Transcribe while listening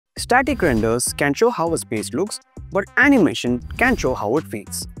Static renders can show how a space looks, but animation can show how it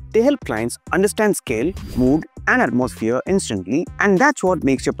feels. They help clients understand scale, mood, and atmosphere instantly, and that's what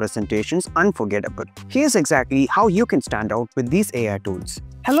makes your presentations unforgettable. Here's exactly how you can stand out with these AI tools.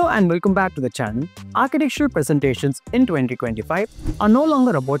 Hello and welcome back to the channel. Architectural presentations in 2025 are no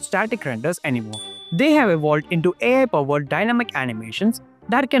longer about static renders anymore. They have evolved into AI-powered dynamic animations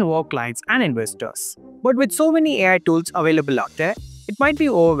that can wow clients and investors. But with so many AI tools available out there, it might be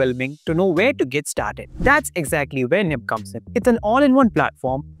overwhelming to know where to get started. That's exactly where NIM comes in. It's an all-in-one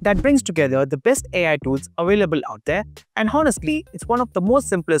platform that brings together the best AI tools available out there, and honestly, it's one of the most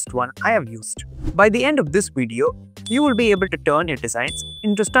simplest one I have used. By the end of this video, you will be able to turn your designs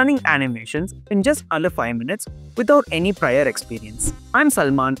into stunning animations in just under 5 minutes without any prior experience. I'm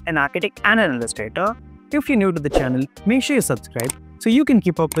Salman, an architect and an illustrator. If you're new to the channel, make sure you subscribe so you can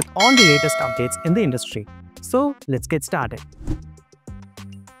keep up with all the latest updates in the industry. So let's get started.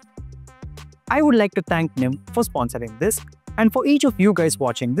 I would like to thank NIM for sponsoring this, and for each of you guys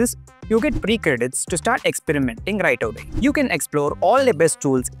watching this, you get pre-credits to start experimenting right away. You can explore all the best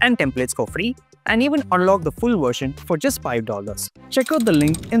tools and templates for free and even unlock the full version for just $5. Check out the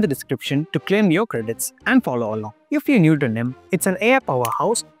link in the description to claim your credits and follow along. If you're new to NIM, it's an AI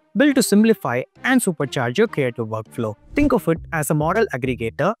powerhouse built to simplify and supercharge your creative workflow. Think of it as a model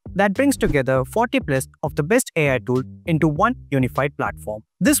aggregator that brings together 40+ of the best AI tools into one unified platform.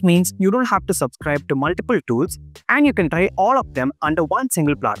 This means you don't have to subscribe to multiple tools, and you can try all of them under one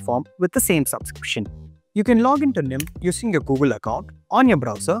single platform with the same subscription. You can log into NIM using your Google account on your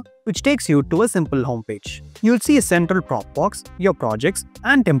browser, which takes you to a simple homepage. You'll see a central prompt box, your projects,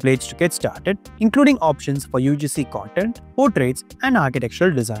 and templates to get started, including options for UGC content, portraits, and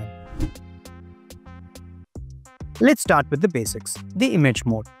architectural design. Let's start with the basics, the image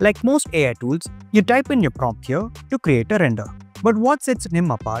mode. Like most AI tools, you type in your prompt here to create a render. But what sets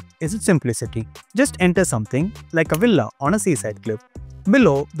NIM apart is its simplicity. Just enter something like a villa on a seaside cliff.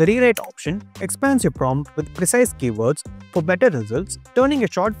 Below, the rewrite option expands your prompt with precise keywords for better results, turning your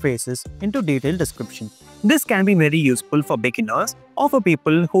short phrases into detailed description. This can be very useful for beginners or for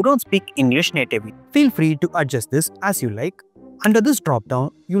people who don't speak English natively. Feel free to adjust this as you like. Under this drop-down,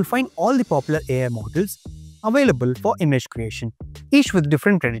 you'll find all the popular AI models available for image creation, each with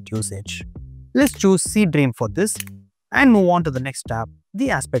different credit usage. Let's choose Seedream for this and move on to the next tab, the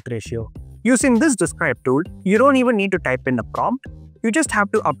aspect ratio. Using this describe tool, you don't even need to type in a prompt. You just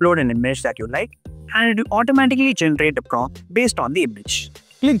have to upload an image that you like, and it will automatically generate the prompt based on the image.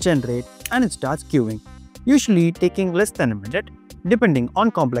 Click generate and it starts queuing, usually taking less than a minute depending on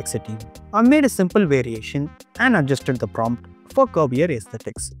complexity. I've made a simple variation and adjusted the prompt for curvier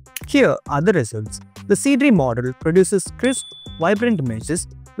aesthetics. Here are the results. The Seedream model produces crisp, vibrant images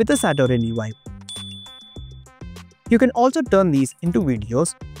with a Santorini vibe. You can also turn these into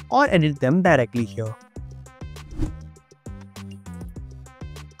videos or edit them directly here.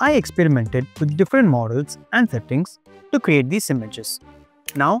 I experimented with different models and settings to create these images.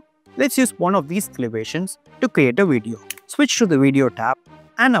 Now, let's use one of these elevations to create a video. Switch to the video tab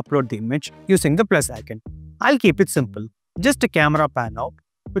and upload the image using the plus icon. I'll keep it simple, just a camera pan out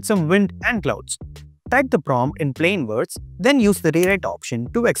with some wind and clouds. Type the prompt in plain words, then use the rewrite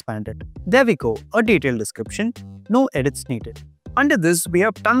option to expand it. There we go, a detailed description, no edits needed. Under this, we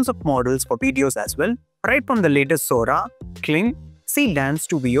have tons of models for videos as well, right from the latest Sora, Kling, Dance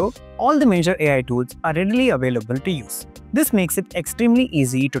to Veo, all the major AI tools are readily available to use. This makes it extremely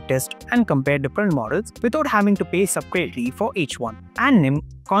easy to test and compare different models without having to pay separately for each one. And NIM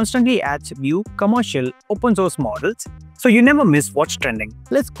constantly adds new, commercial, open source models, so you never miss what's trending.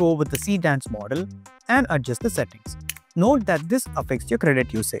 Let's go with the Dance model and adjust the settings. Note that this affects your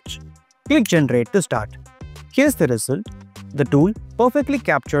credit usage. Click generate to start. Here's the result. The tool perfectly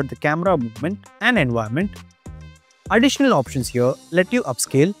captured the camera movement and environment. Additional options here let you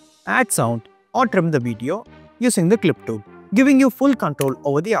upscale, add sound, or trim the video using the clip tool, giving you full control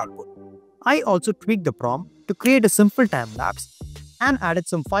over the output. I also tweaked the prompt to create a simple time lapse and added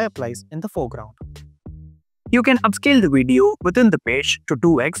some fireflies in the foreground. You can upscale the video within the page to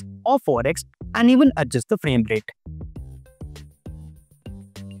 2x or 4x and even adjust the frame rate.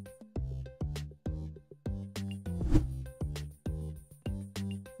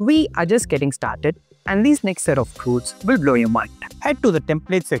 We are just getting started, and these next set of tools will blow your mind. Head to the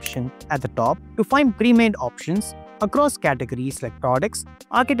template section at the top to find pre-made options across categories like products,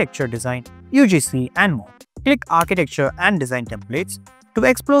 architecture design, UGC, and more. Click architecture and design templates to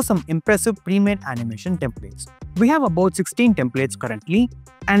explore some impressive pre-made animation templates. We have about 16 templates currently,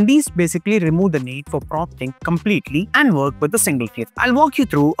 and these basically remove the need for prompting completely and work with a single click. I'll walk you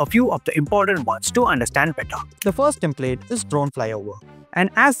through a few of the important ones to understand better. The first template is drone flyover. And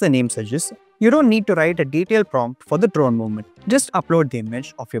as the name suggests, you don't need to write a detailed prompt for the drone movement. Just upload the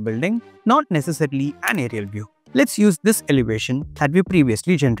image of your building, not necessarily an aerial view. Let's use this elevation that we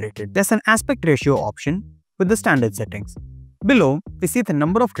previously generated. There's an aspect ratio option with the standard settings. Below, we see the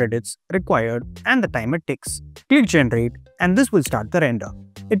number of credits required and the time it takes. Click Generate and this will start the render.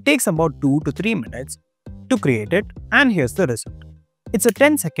 It takes about 2 to 3 minutes to create it, and here's the result. It's a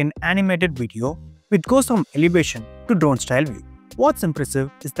 10-second animated video which goes from elevation to drone style view. What's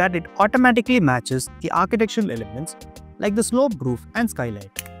impressive is that it automatically matches the architectural elements like the slope roof and skylight.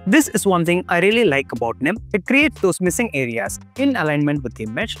 This is one thing I really like about NIM. It creates those missing areas in alignment with the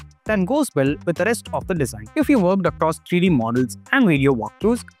image that goes well with the rest of the design. If you worked across 3D models and video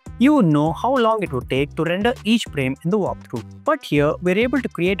walkthroughs, you would know how long it would take to render each frame in the walkthrough. But here, we're able to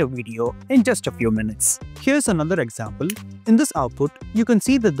create a video in just a few minutes. Here's another example. In this output, you can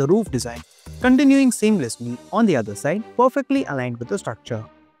see that the roof design continuing seamlessly on the other side, perfectly aligned with the structure.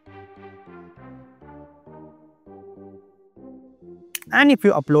 And if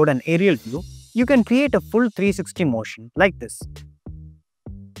you upload an aerial view, you can create a full 360 motion like this.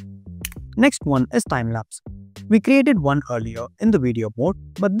 Next one is time-lapse. We created one earlier in the video mode,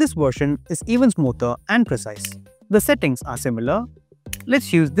 but this version is even smoother and precise. The settings are similar.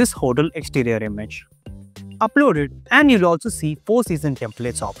 Let's use this hotel exterior image. Upload it and you'll also see 4 season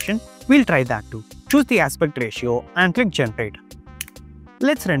templates option. We'll try that too. Choose the aspect ratio and click Generate.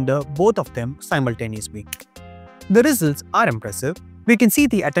 Let's render both of them simultaneously. The results are impressive. We can see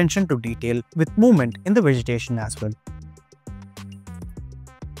the attention to detail with movement in the vegetation as well.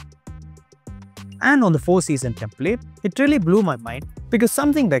 And on the 4 season template, it really blew my mind because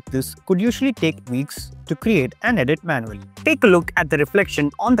something like this could usually take weeks to create and edit manually. Take a look at the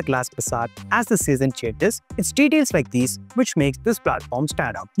reflection on the glass facade as the season changes. It's details like these which makes this platform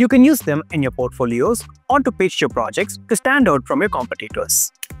stand out. You can use them in your portfolios or to pitch your projects to stand out from your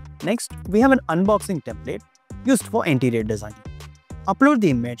competitors. Next, we have an unboxing template used for interior design. Upload the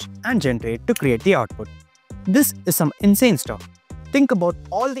image and generate to create the output. This is some insane stuff. Think about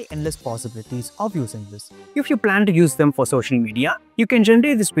all the endless possibilities of using this. If you plan to use them for social media, you can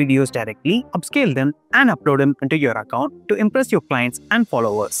generate these videos directly, upscale them, and upload them into your account to impress your clients and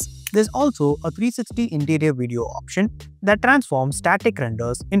followers. There's also a 360 interior video option that transforms static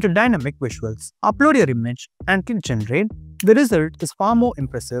renders into dynamic visuals. Upload your image and click Generate. The result is far more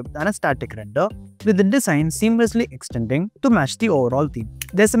impressive than a static render, with the design seamlessly extending to match the overall theme.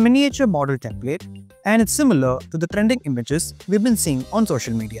 There's a miniature model template, and it's similar to the trending images we've been seeing on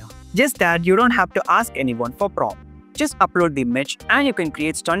social media. Just that you don't have to ask anyone for prompt. Just upload the image and you can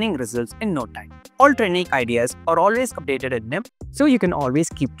create stunning results in no time. All trending ideas are always updated in NIM, so you can always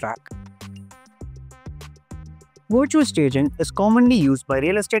keep track. Virtual staging is commonly used by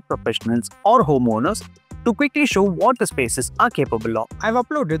real estate professionals or homeowners to quickly show what the spaces are capable of. I've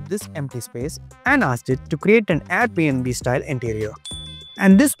uploaded this empty space and asked it to create an Airbnb style interior.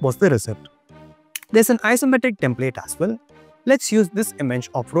 And this was the result. There's an isometric template as well. Let's use this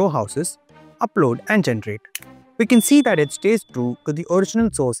image of row houses, upload and generate. We can see that it stays true to the original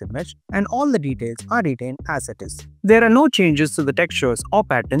source image and all the details are retained as it is. There are no changes to the textures or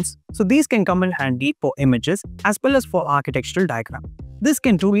patterns, so these can come in handy for images as well as for architectural diagram. This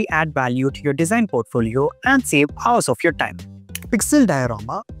can truly add value to your design portfolio and save hours of your time. Pixel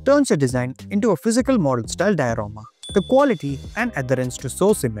diorama turns your design into a physical model style diorama. The quality and adherence to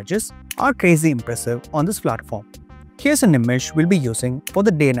source images are crazy impressive on this platform. Here's an image we'll be using for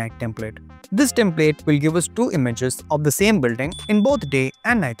the day-night template. This template will give us 2 images of the same building in both day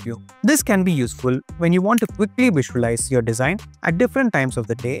and night view. This can be useful when you want to quickly visualize your design at different times of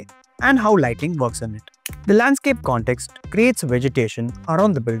the day and how lighting works in it. The landscape context creates vegetation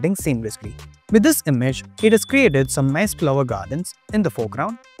around the building seamlessly. With this image, it has created some nice flower gardens in the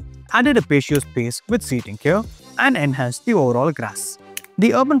foreground, added a spacious space with seating here, and enhanced the overall grass.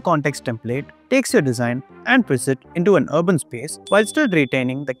 The urban context template takes your design and puts it into an urban space while still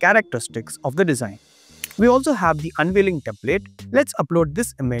retaining the characteristics of the design. We also have the unveiling template. Let's upload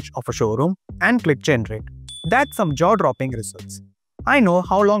this image of a showroom and click Generate. That's some jaw-dropping results. I know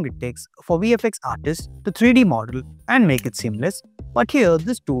how long it takes for VFX artists to 3D model and make it seamless, but here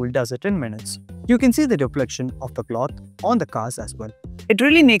this tool does it in minutes. You can see the reflection of the cloth on the cars as well. It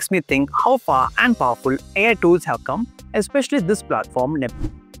really makes me think how far and powerful AI tools have come, especially this platform NIM.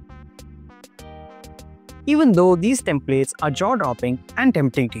 Even though these templates are jaw-dropping and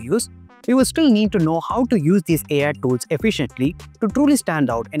tempting to use, we will still need to know how to use these AI tools efficiently to truly stand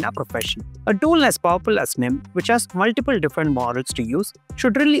out in our profession. A tool as powerful as NIM, which has multiple different models to use,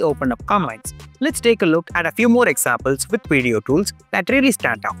 should really open up our minds. Let's take a look at a few more examples with video tools that really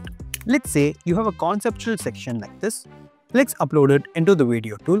stand out. Let's say you have a conceptual section like this. Let's upload it into the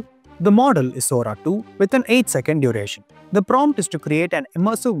video tool. The model is Sora 2 with an 8-second duration. The prompt is to create an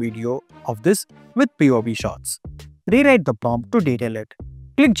immersive video of this with POV shots. Rewrite the prompt to detail it.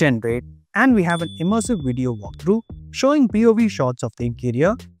 Click Generate and we have an immersive video walkthrough showing POV shots of the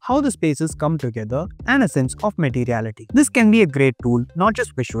interior, how the spaces come together, and a sense of materiality. This can be a great tool not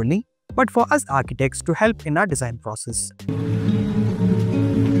just visually, but for us architects to help in our design process.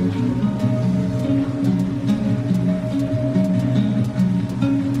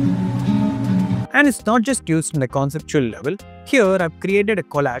 And it's not just used in the conceptual level. Here I've created a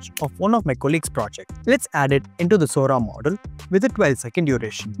collage of one of my colleagues' projects. Let's add it into the Sora model with a 12-second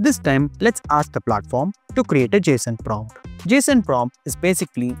duration. This time, let's ask the platform to create a JSON prompt. JSON prompt is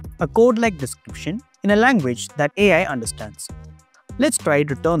basically a code-like description in a language that AI understands. Let's try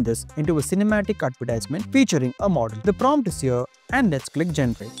to turn this into a cinematic advertisement featuring a model. The prompt is here and let's click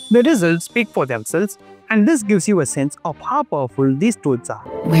Generate. The results speak for themselves, and this gives you a sense of how powerful these tools are.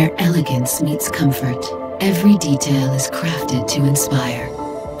 Where elegance meets comfort, every detail is crafted to inspire.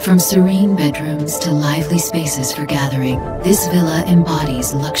 From serene bedrooms to lively spaces for gathering, this villa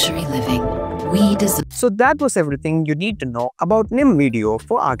embodies luxury living. So that was everything you need to know about NIM video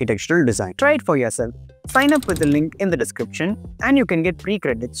for architectural design. Try it for yourself. Sign up with the link in the description and you can get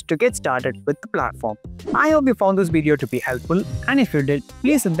pre-credits to get started with the platform. I hope you found this video to be helpful, and if you did,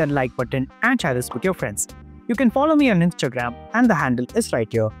 please hit that like button and share this with your friends. You can follow me on Instagram and the handle is right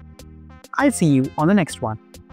here. I'll see you on the next one.